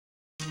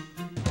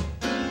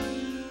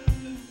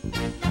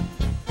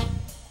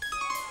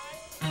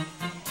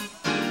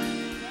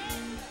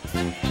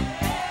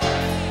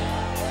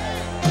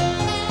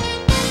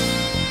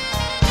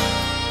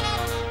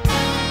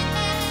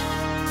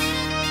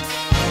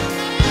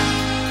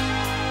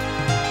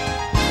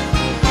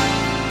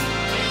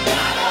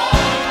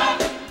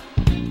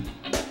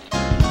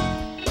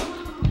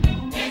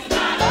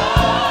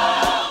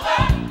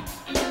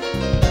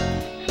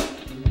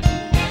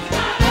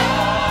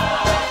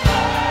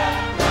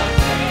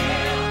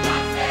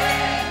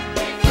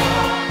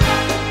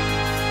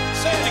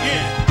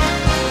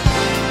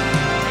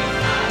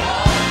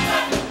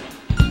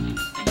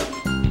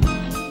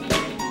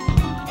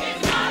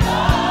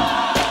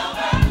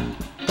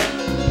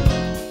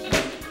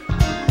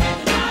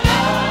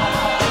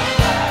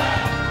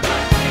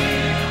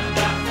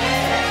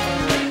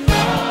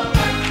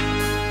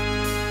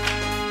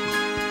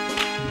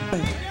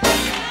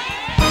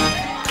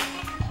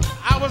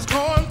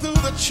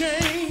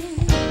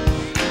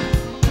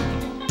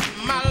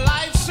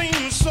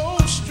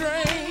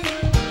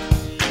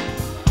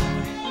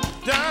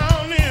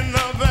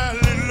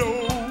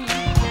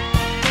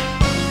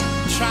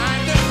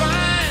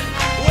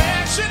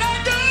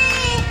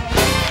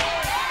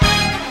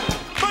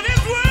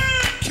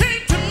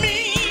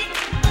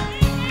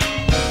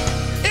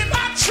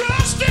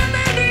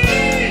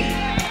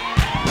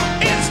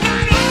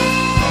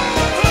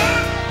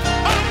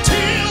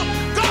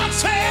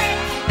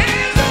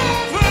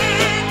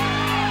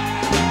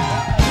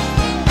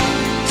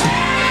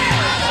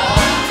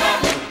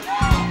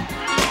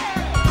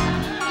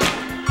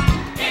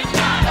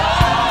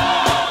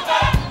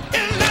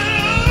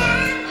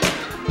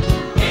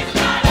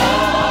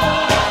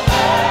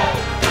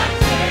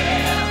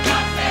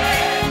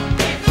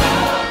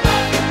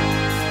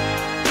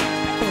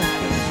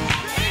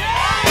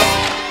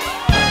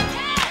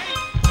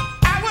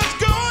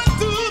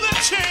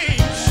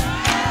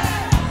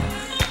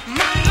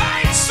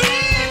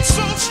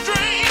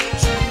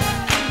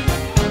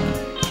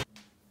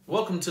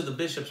Welcome to the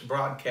Bishop's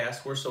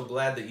broadcast. We're so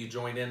glad that you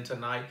joined in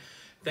tonight.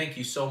 Thank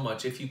you so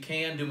much. If you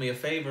can, do me a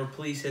favor,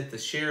 please hit the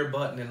share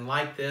button and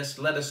like this.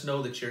 Let us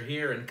know that you're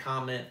here and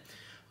comment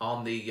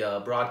on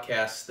the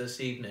broadcast this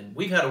evening.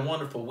 We've had a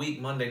wonderful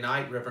week. Monday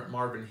night, Reverend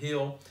Marvin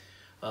Hill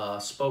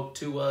spoke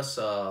to us.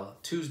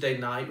 Tuesday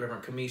night,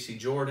 Reverend Kamisi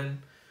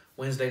Jordan.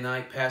 Wednesday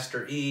night,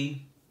 Pastor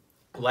E.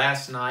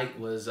 Last night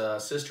was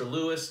Sister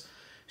Lewis.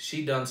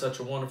 She done such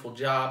a wonderful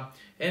job.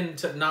 And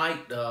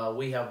tonight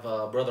we have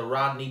Brother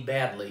Rodney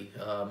Badley,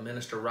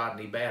 Minister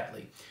Rodney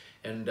Badley.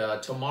 And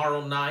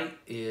tomorrow night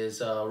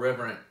is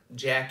Reverend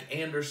Jack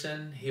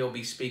Anderson. He'll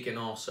be speaking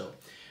also.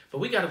 But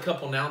we got a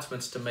couple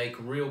announcements to make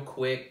real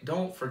quick.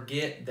 Don't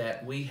forget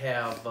that we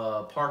have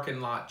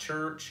Parking Lot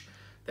Church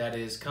that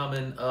is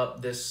coming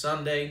up this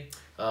Sunday.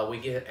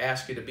 We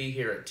ask you to be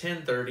here at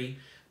 10:30.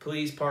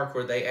 Please park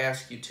where they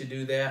ask you to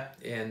do that,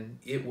 and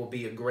it will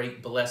be a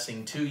great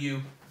blessing to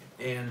you.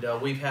 And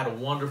we've had a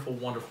wonderful,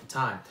 wonderful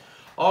time.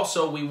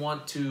 Also, we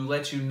want to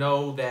let you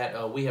know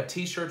that we have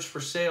t-shirts for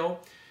sale.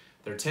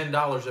 They're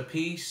 $10 a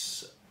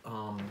piece.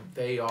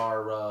 They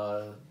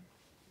are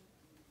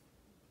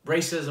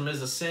Racism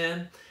is a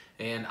Sin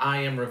and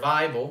I Am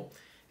Revival.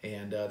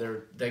 And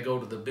they go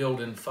to the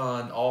Building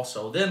Fund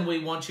also. Then we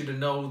want you to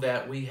know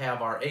that we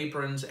have our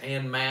aprons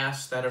and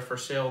masks that are for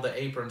sale. The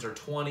aprons are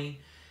 $20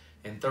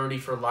 and $30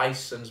 for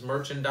licensed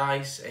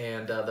merchandise,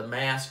 and the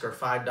masks are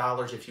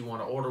 $5. If you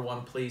want to order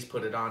one, please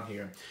put it on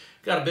here.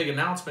 Got a big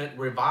announcement.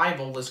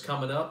 Revival is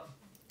coming up.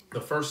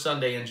 The first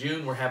Sunday in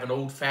June, we're having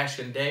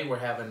old-fashioned day. We're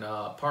having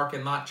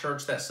parking lot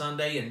church that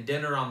Sunday and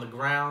dinner on the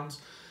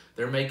grounds.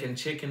 They're making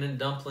chicken and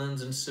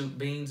dumplings and soup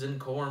beans and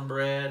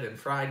cornbread and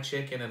fried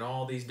chicken and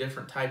all these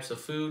different types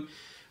of food.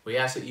 We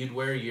ask that you'd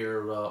wear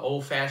your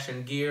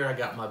old-fashioned gear. I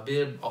got my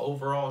bib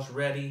overalls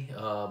ready.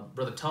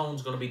 Brother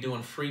Tone's going to be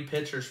doing free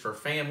pictures for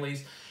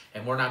families,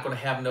 and we're not going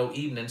to have no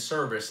evening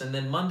service. And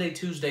then Monday,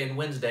 Tuesday, and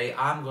Wednesday,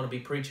 I'm going to be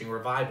preaching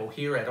revival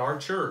here at our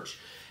church.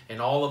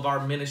 And all of our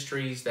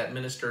ministries that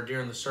minister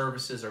during the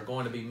services are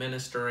going to be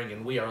ministering,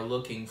 and we are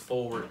looking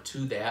forward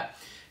to that.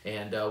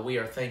 And we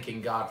are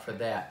thanking God for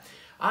that.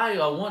 I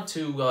want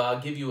to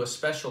give you a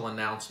special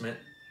announcement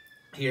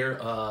here.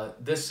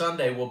 This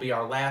Sunday will be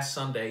our last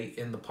Sunday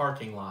in the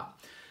parking lot.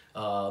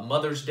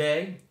 Mother's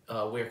Day,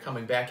 we're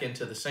coming back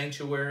into the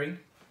sanctuary,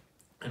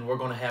 and we're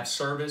going to have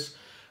service.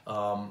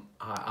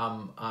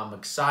 I'm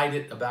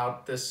excited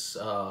about this,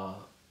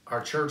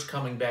 our church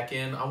coming back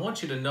in. I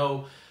want you to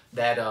know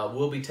that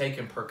we'll be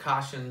taking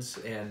precautions,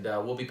 and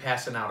we'll be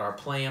passing out our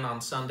plan on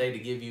Sunday to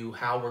give you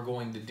how we're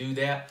going to do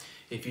that.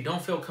 If you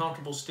don't feel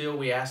comfortable still,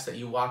 we ask that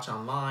you watch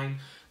online,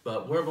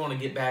 but we're going to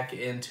get back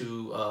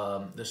into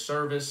the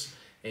service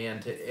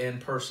and to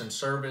in-person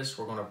service.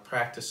 We're going to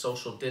practice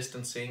social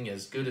distancing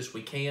as good as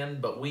we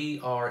can, but we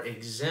are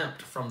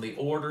exempt from the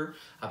order.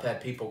 I've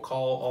had people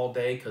call all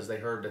day because they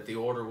heard that the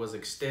order was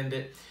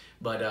extended,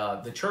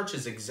 but the church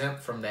is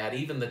exempt from that.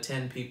 Even the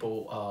 10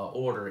 people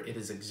order, it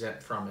is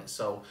exempt from it.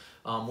 So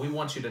we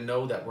want you to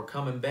know that we're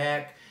coming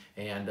back,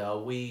 and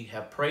we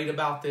have prayed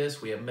about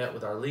this. We have met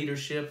with our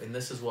leadership, and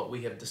this is what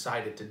we have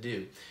decided to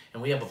do.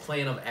 And we have a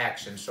plan of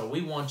action. So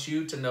we want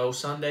you to know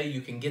Sunday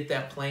you can get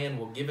that plan.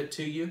 We'll give it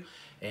to you.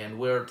 And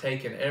we're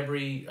taking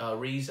every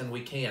reason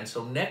we can.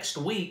 So next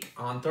week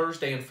on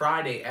Thursday and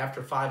Friday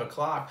after 5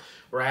 o'clock,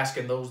 we're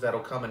asking those that'll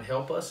come and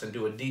help us and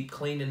do a deep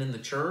cleaning in the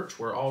church.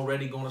 We're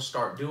already going to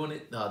start doing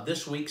it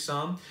this week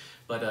some.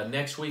 But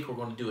next week we're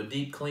going to do a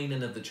deep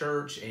cleaning of the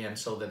church, and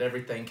so that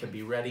everything can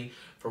be ready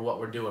for what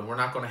we're doing. We're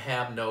not going to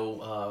have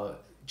no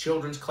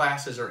children's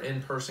classes or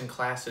in-person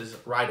classes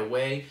right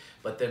away,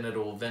 but then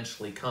it'll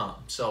eventually come.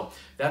 So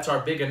that's our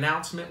big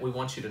announcement. We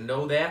want you to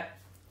know that.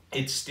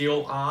 It's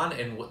still on,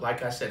 and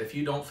like I said, if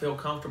you don't feel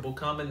comfortable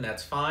coming,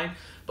 that's fine.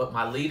 But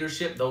my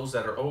leadership, those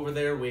that are over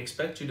there, we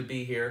expect you to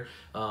be here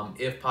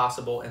if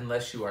possible,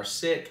 unless you are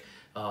sick.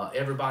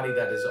 Everybody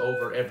that is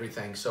over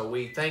everything. So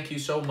we thank you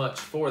so much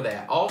for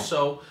that.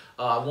 Also,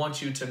 I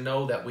want you to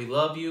know that we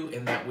love you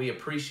and that we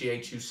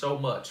appreciate you so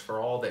much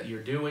for all that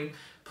you're doing.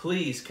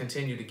 Please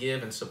continue to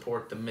give and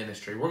support the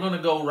ministry. We're going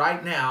to go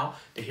right now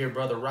to hear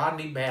Brother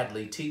Rodney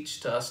Badley teach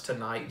to us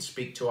tonight and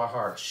speak to our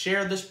hearts.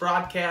 Share this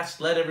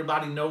broadcast. Let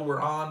everybody know we're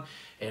on,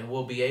 and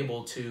we'll be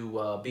able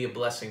to be a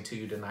blessing to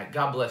you tonight.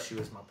 God bless you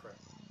is my prayer.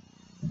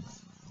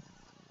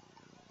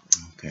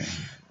 Okay.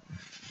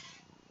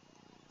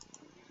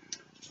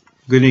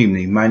 Good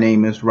evening. My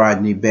name is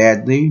Rodney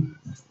Badley.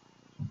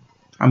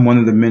 I'm one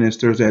of the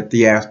ministers at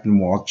the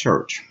Aspinwall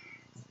Church.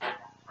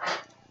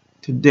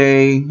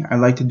 Today, I'd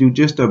like to do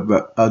just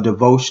a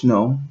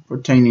devotional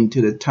pertaining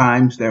to the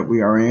times that we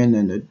are in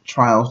and the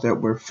trials that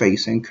we're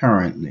facing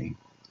currently.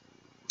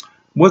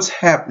 What's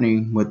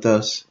happening with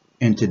us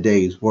in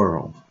today's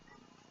world?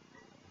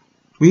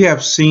 We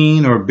have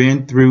seen or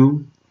been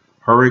through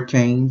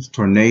hurricanes,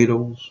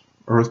 tornadoes,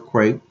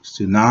 earthquakes,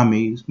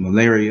 tsunamis,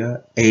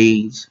 malaria,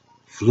 AIDS,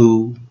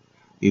 flu,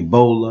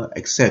 Ebola,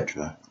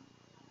 etc.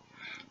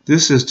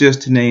 This is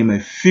just to name a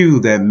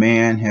few that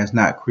man has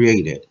not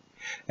created.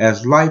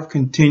 As life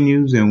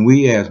continues and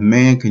we as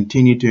man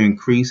continue to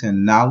increase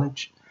in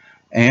knowledge,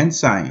 and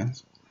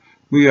science,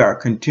 we are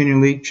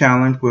continually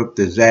challenged with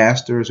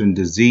disasters and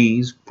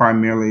disease,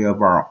 primarily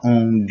of our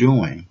own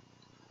doing.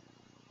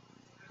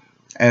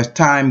 As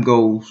time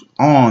goes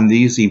on,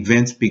 these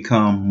events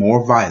become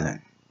more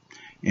violent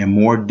and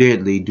more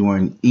deadly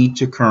during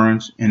each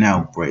occurrence and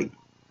outbreak.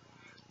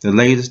 The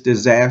latest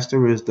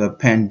disaster is the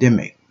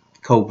pandemic,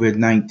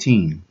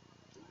 COVID-19.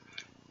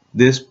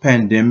 This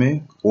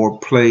pandemic, or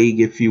plague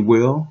if you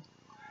will,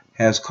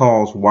 has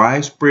caused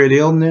widespread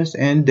illness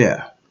and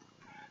death.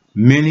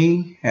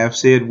 Many have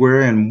said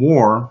we're in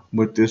war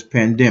with this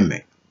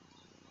pandemic,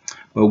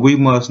 but we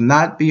must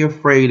not be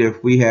afraid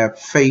if we have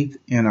faith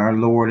in our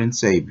Lord and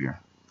Savior.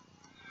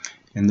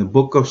 In the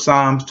book of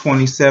Psalms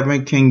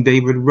 27, King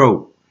David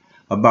wrote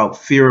about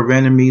fear of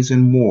enemies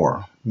in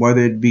war,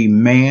 whether it be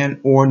man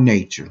or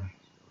nature.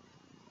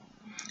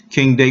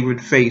 King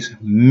David faced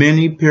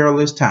many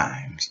perilous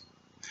times,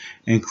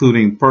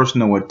 including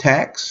personal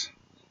attacks,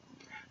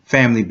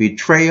 family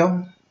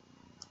betrayal,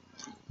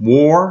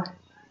 war,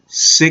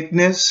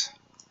 sickness,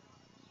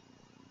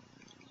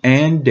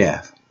 and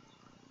death.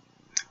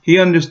 He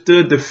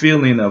understood the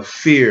feeling of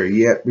fear,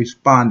 yet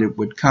responded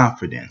with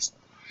confidence.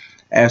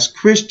 As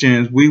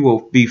Christians, we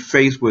will be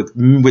faced with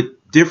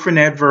different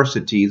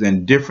adversities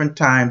and different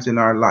times in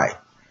our life.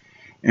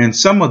 And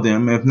some of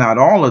them, if not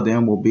all of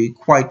them, will be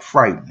quite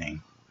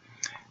frightening.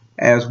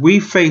 As we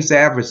face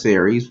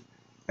adversities,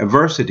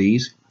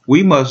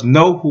 we must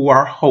know who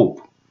our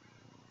hope.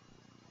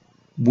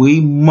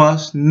 We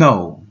must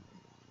know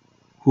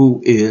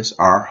who is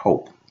our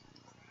hope.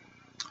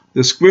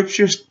 The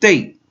scriptures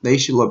state they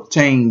shall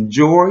obtain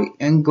joy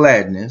and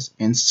gladness,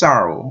 and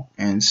sorrow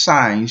and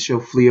sighing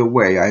shall flee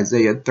away.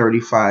 Isaiah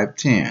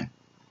 35:10.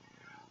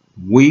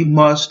 We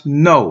must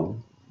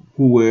know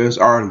who is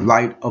our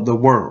light of the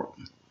world.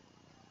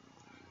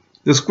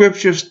 The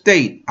scriptures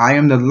state, I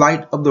am the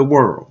light of the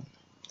world.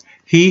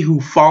 He who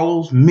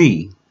follows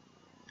me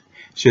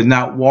shall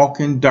not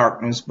walk in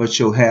darkness, but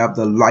shall have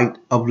the light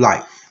of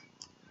life.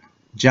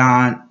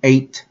 John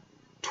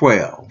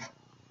 8:12.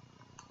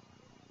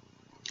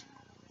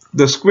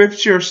 The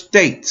scripture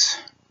states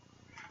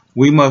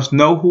we must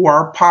know who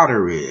our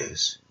potter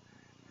is.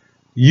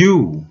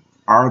 You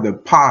are the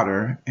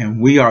potter, and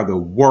we are the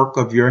work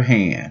of your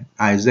hand.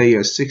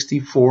 Isaiah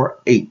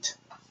 64:8.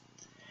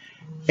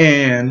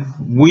 And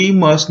we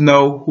must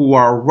know who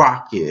our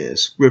rock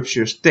is.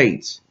 Scripture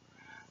states,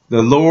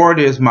 the Lord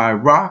is my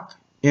rock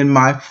and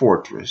my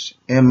fortress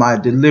and my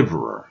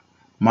deliverer,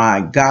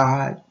 my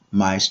God,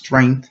 my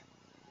strength,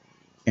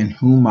 in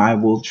whom I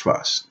will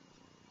trust.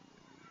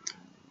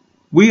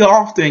 We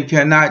often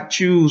cannot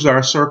choose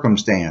our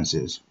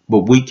circumstances,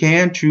 but we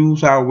can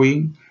choose how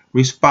we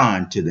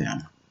respond to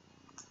them.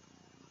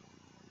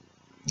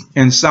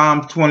 In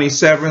Psalm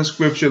 27,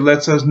 scripture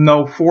lets us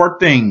know 4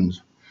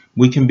 things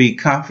we can be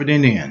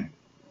confident in.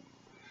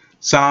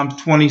 Psalms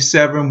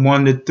 27,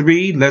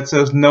 1-3 lets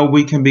us know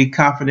we can be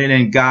confident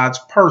in God's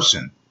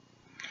person.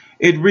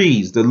 It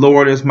reads, the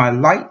Lord is my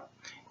light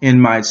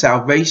and my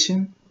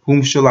salvation.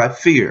 Whom shall I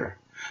fear?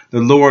 The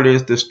Lord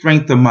is the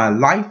strength of my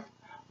life.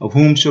 Of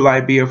whom shall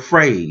I be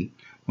afraid?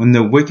 When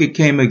the wicked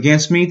came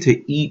against me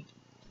to eat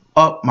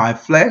up my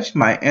flesh,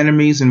 my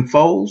enemies and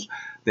foes,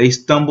 they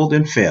stumbled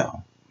and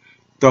fell.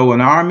 Though an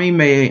army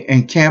may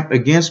encamp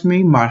against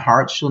me, my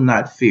heart shall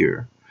not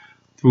fear.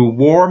 Through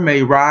war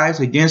may rise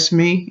against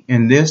me,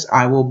 in this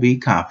I will be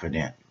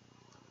confident.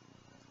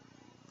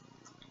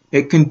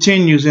 It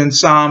continues in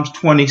Psalms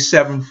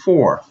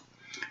 27:4.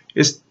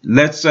 It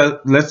lets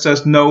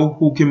us know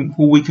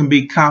who we can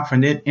be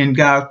confident in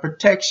God's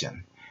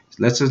protection. It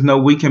lets us know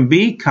we can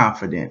be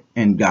confident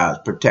in God's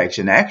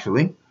protection.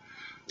 Actually,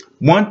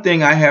 one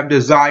thing I have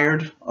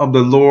desired of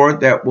the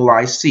Lord, that will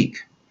I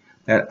seek,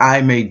 that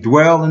I may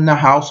dwell in the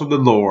house of the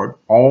Lord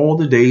all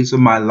the days of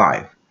my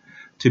life,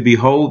 to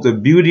behold the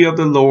beauty of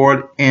the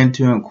Lord and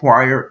to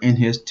inquire in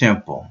his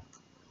temple.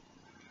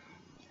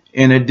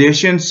 In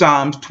addition,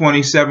 Psalms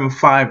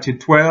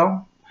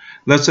 27:5-12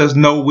 lets us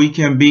know we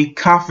can be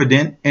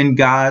confident in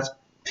God's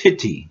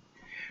pity.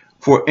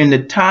 For in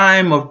the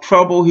time of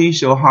trouble he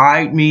shall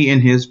hide me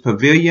in his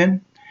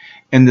pavilion.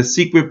 In the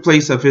secret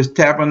place of his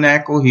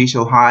tabernacle he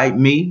shall hide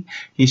me.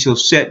 He shall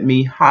set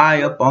me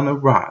high up on a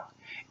rock.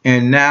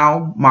 And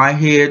now my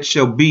head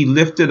shall be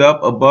lifted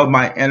up above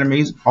my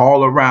enemies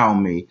all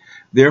around me.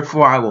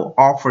 Therefore I will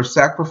offer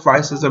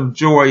sacrifices of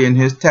joy in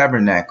his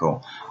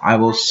tabernacle. I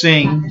will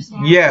sing,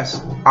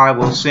 yes, I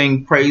will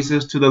sing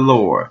praises to the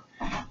Lord.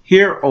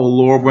 Hear, O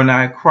Lord, when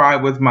I cry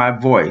with my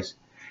voice.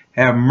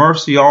 Have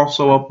mercy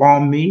also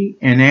upon me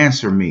and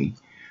answer me.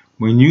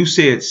 When you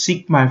said,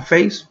 seek my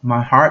face,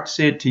 my heart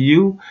said to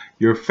you,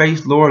 your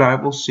face, Lord, I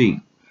will seek.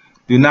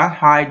 Do not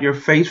hide your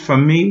face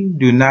from me.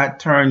 Do not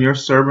turn your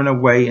servant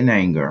away in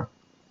anger.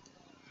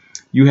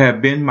 You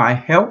have been my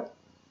help.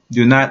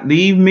 Do not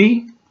leave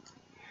me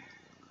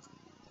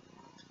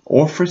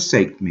or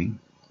forsake me.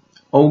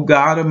 O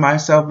God of my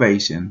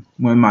salvation,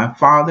 when my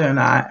father and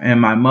I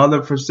and my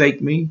mother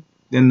forsake me,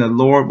 then the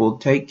Lord will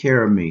take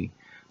care of me.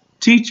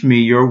 Teach me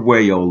your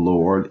way, O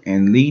Lord,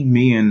 and lead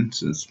me in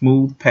a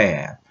smooth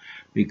path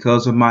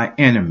because of my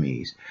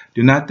enemies.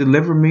 Do not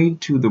deliver me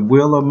to the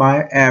will of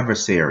my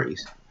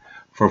adversaries.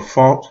 For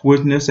false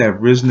witnesses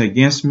have risen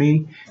against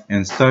me,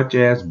 and such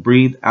as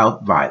breathe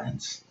out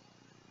violence.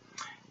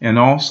 And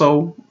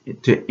also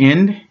to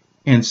end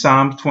in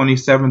Psalms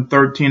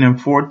 27:13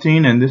 and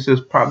 14, and this is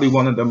probably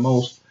one of the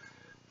most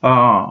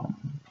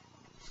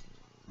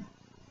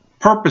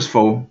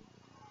purposeful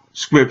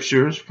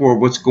scriptures for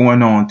what's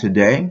going on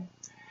today.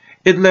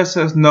 It lets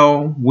us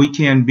know we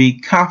can be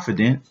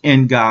confident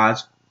in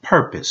God's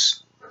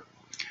purpose.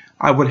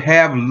 I would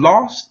have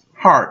lost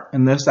heart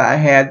unless I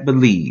had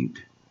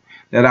believed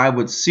that I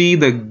would see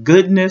the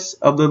goodness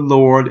of the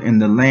Lord in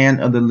the land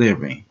of the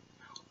living.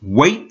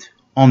 Wait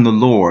on the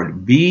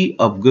Lord, be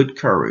of good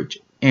courage,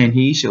 and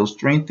he shall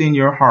strengthen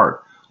your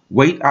heart.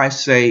 Wait, I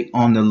say,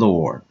 on the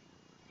Lord.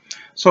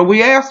 So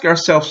we ask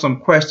ourselves some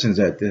questions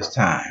at this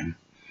time.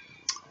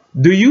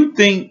 Do you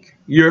think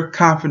your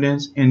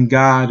confidence in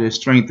God is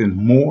strengthened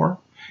more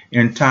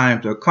in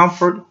times of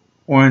comfort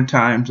or in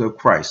times of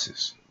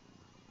crisis?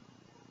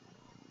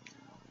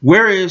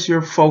 Where is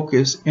your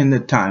focus in the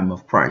time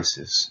of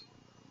crisis?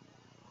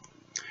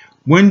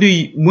 When do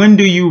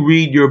you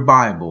read your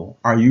Bible?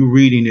 Are you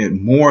reading it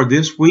more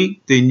this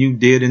week than you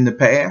did in the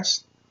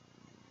past?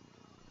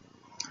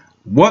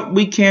 What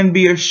we can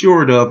be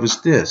assured of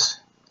is this: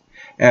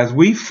 as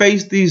we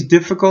face these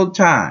difficult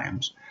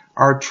times,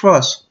 our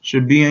trust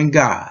should be in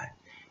God.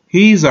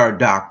 He's our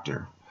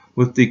doctor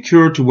with the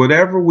cure to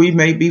whatever we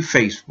may be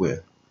faced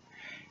with.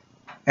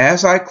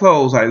 As I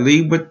close, I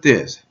leave with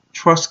this: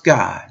 trust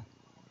God.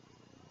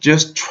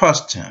 Just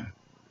trust him,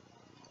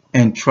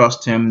 and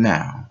trust him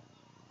now.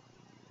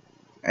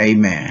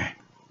 Amen.